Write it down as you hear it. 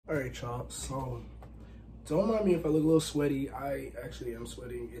All right, y'all, so don't mind me if I look a little sweaty. I actually am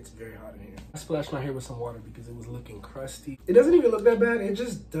sweating. It's very hot in here. I splashed my hair with some water because it was looking crusty. It doesn't even look that bad. It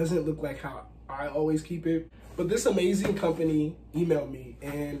just doesn't look like how I always keep it. But this amazing company emailed me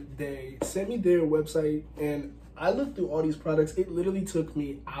and they sent me their website, and I looked through all these products. It literally took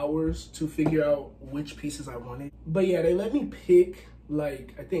me hours to figure out which pieces I wanted. But yeah, they let me pick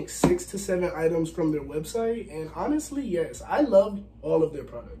like, I think 6 to 7 items from their website. And honestly, yes, I loved all of their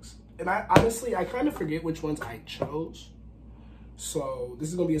products. And I kind of forget which ones I chose. So this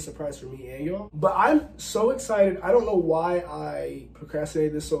is gonna be a surprise for me and y'all. But I'm so excited. I don't know why I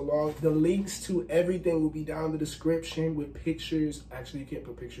procrastinated this so long. The links to everything will be down in the description with pictures. Actually, you can't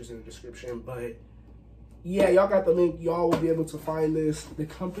put pictures in the description, but yeah, y'all got the link. Y'all will be able to find this. The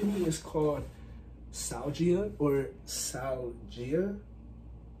company is called Saligia or Saligia.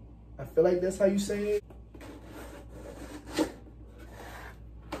 I feel like that's how you say it.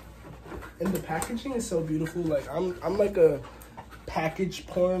 And the packaging is so beautiful. Like I'm like a package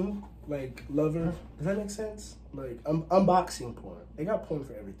porn like lover. Does that make sense? Like unboxing porn. They got porn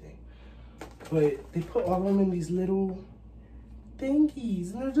for everything. But they put all of them in these little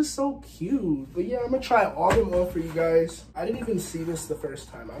thingies and they're just so cute. But yeah, I'm gonna try all of them on for you guys. I didn't even see this the first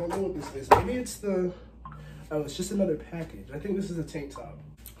time. I don't know what this is. Maybe it's the, oh, it's just another package. I think this is a tank top.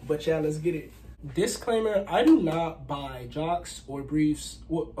 But yeah, let's get it. Disclaimer, I do not buy jocks or briefs.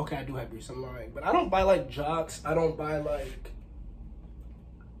 Well, okay, I do have briefs, I'm lying. But I don't buy like jocks. I don't buy like,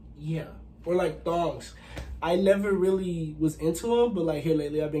 yeah, or like thongs. I never really was into them, but like here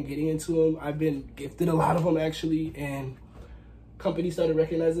lately I've been getting into them. I've been gifted a lot of them actually, and companies started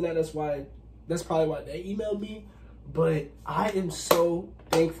recognizing that. That's probably why they emailed me. But I am so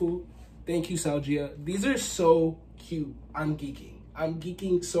thankful. Thank you, Saligia. These are so cute. I'm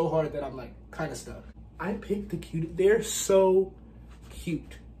geeking so hard that I'm like kind of stuck. I picked the cute. They're so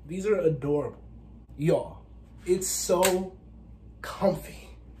cute. These are adorable. Y'all, it's so comfy.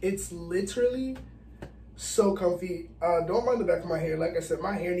 It's literally so comfy. Don't mind the back of my hair. Like I said,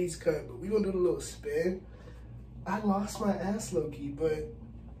 my hair needs cut, but we're gonna do the little spin. I lost my ass low-key, but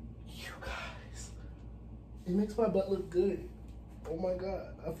you guys, it makes my butt look good. Oh my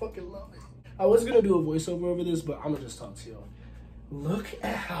God, I fucking love it. I was gonna do a voiceover over this, but I'm gonna just talk to y'all. Look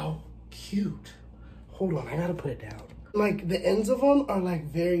at how cute. Hold on, I gotta put it down. Like the ends of them are like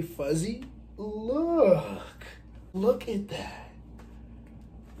very fuzzy. Look at that.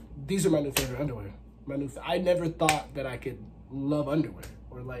 These are my new favorite underwear. I never thought that I could love underwear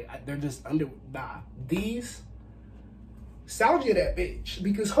or like, they're just underwear. Nah, these, Saligia that bitch,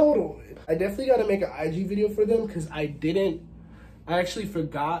 because hold on. I definitely got to make an IG video for them because I actually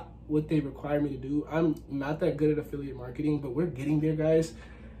forgot what they require me to do. I'm not that good at affiliate marketing, but we're getting there, guys.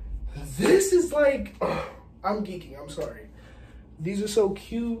 This is like, I'm geeking, I'm sorry. These are so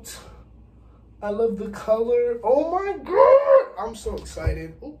cute. I love the color. Oh my God, I'm so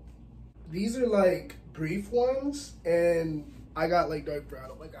excited. Ooh. These are like brief ones and I got like dark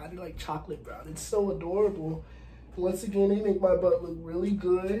brown. Like I did like chocolate brown. It's so adorable. Once again, they make my butt look really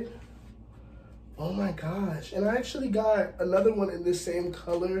good. Oh my gosh. And I actually got another one in this same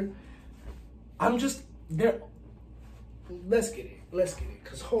color. I'm just there. Let's get it.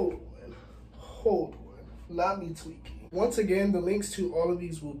 Cause hold on. Not me tweaking. Once again, the links to all of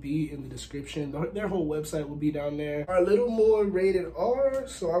these will be in the description. Their whole website will be down there. Are a little more rated R,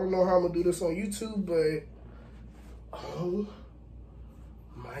 so I don't know how I'm gonna do this on YouTube, but oh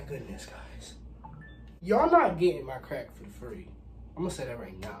my goodness, guys. Y'all not getting my crack for free. I'm gonna say that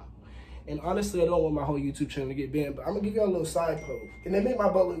right now. And honestly, I don't want my whole YouTube channel to get banned, but I'm gonna give y'all a little side poke. And they make my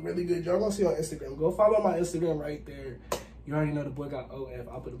butt look really good. Y'all gonna see on Instagram. Go follow my Instagram right there. You already know the boy got OF.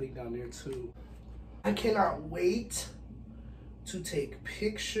 I'll put a link down there too. I cannot wait to take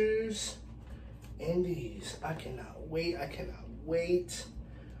pictures in these. I cannot wait.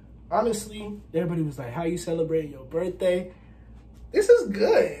 Honestly, everybody was like, how you celebrating your birthday? This is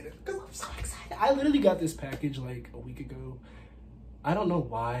good, because I'm so excited. I literally got this package like a week ago. I don't know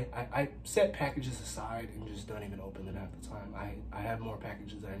why. I set packages aside and just don't even open them half the time. I have more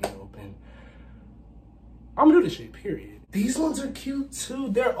packages that I need to open. I'm gonna do this shit, period. These ones are cute too.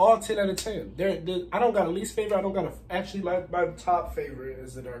 They're all 10 out of 10. I don't got a least favorite. I don't got actually my top favorite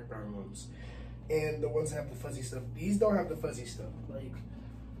is the dark brown ones. And the ones that have the fuzzy stuff. These don't have the fuzzy stuff. Like,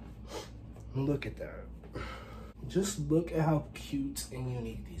 look at that. Just look at how cute and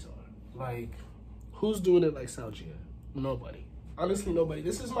unique these are. Like, who's doing it like Saligia? Nobody. Honestly, nobody.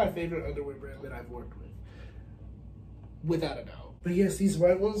 This is my favorite underwear brand that I've worked with. Without a doubt. But yes, these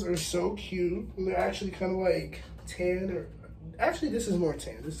white ones are so cute. And they're actually kind of like tan, or actually this is more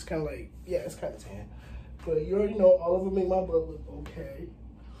tan. This is kind of like, yeah, it's kind of tan. But you already know all of them make my butt look okay.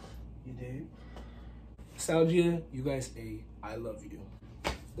 You did. Saligia, you guys I love you.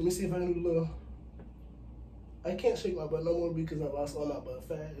 Let me see if I can do a little. I can't shake my butt no more because I lost all my butt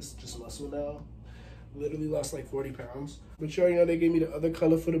fat. It's just muscle now. Literally lost like 40 pounds. But you already know they gave me the other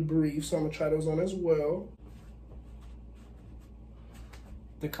color for the brief, so I'm gonna try those on as well.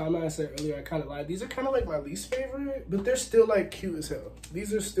 The comment I said earlier, I kind of lied. These are kind of like my least favorite, but they're still like cute as hell.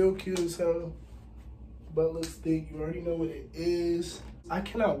 These are still cute as hell. But let's think, you already know what it is. I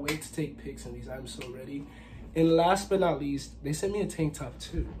cannot wait to take pics in these. I'm so ready. And last but not least, they sent me a tank top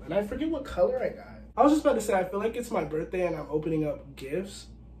too. And I forget what color I got. I was just about to say, I feel like it's my birthday and I'm opening up gifts.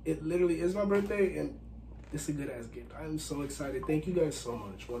 It literally is my birthday and it's a good ass gift. I'm so excited. Thank you guys so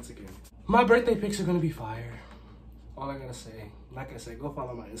much once again. My birthday pics are gonna be fire. All I gotta say, like I said, go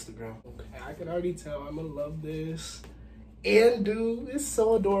follow my Instagram. Okay, I can already tell I'm gonna love this. And dude, it's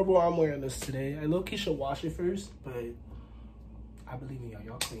so adorable. I'm wearing this today. I low-key should wash it first, but I believe in y'all.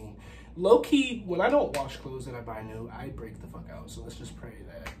 Y'all clean. Low-key, when I don't wash clothes that I buy new, I break the fuck out. So let's just pray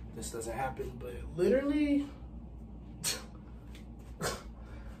that this doesn't happen. But literally,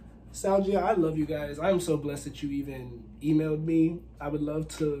 Saligia, I love you guys. I'm so blessed that you even emailed me. I would love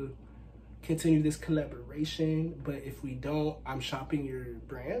to continue this collaboration, but if we don't, I'm shopping your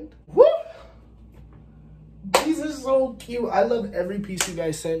brand. Woo! These are so cute. I love every piece you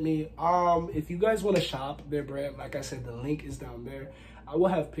guys sent me. If you guys want to shop their brand, like I said, the link is down there. I will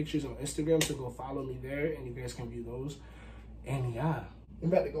have pictures on Instagram, so go follow me there and you guys can view those. And yeah,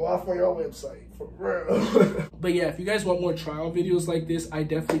 I'm about to go off on your website for real. But yeah, if you guys want more trial videos like this, I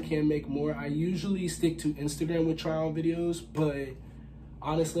definitely can make more. I usually stick to Instagram with trial videos, but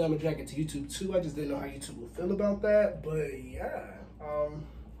honestly, I'm gonna drag it to YouTube too. I just didn't know how YouTube will feel about that. But yeah,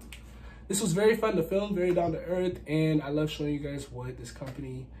 this was very fun to film, very down to earth, and I love showing you guys what this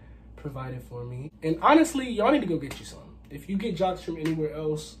company provided for me. And honestly, y'all need to go get you some. If you get jocks from anywhere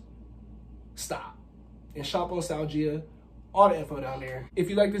else, stop and shop on Saligia. All the info down there. If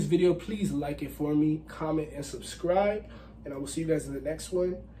you like this video, please like it for me, comment, and subscribe. And I will see you guys in the next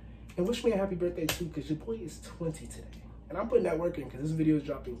one. And wish me a happy birthday too, because your boy is 20 today. And I'm putting that work in because this video is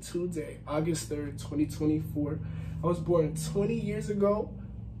dropping today, August 3rd, 2024. I was born 20 years ago,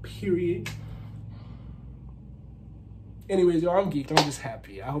 period. Anyways, y'all, I'm geeked. I'm just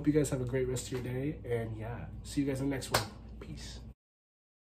happy. I hope you guys have a great rest of your day. And yeah, see you guys in the next one. Peace.